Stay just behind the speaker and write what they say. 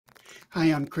Hi,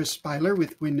 I'm Chris Byler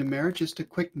with Windermere. Just a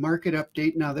quick market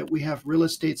update now that we have real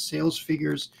estate sales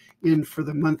figures in for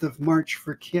the month of March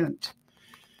for Kent.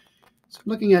 So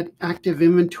looking at active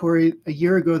inventory, a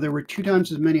year ago there were 2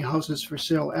 times as many houses for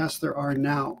sale as there are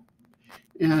now.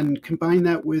 And combine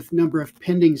that with number of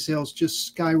pending sales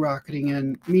just skyrocketing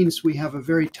and means we have a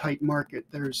very tight market.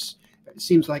 It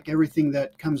seems like everything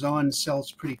that comes on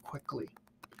sells pretty quickly.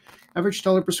 Average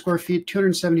dollar per square feet,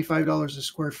 $275 a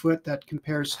square foot. That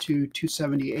compares to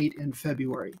 $278 in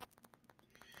February.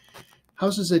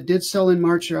 Houses that did sell in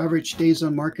March, their average days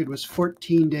on market was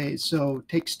 14 days. So it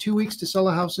takes 2 weeks to sell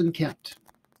a house in Kent.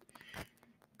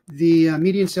 The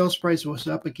median sales price was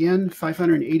up again,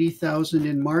 $580,000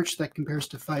 in March. That compares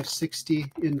to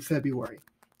 $560 in February.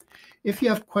 If you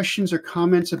have questions or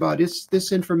comments about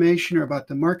this information or about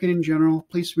the market in general,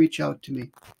 please reach out to me.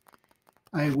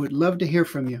 I would love to hear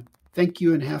from you. Thank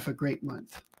you and have a great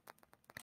month.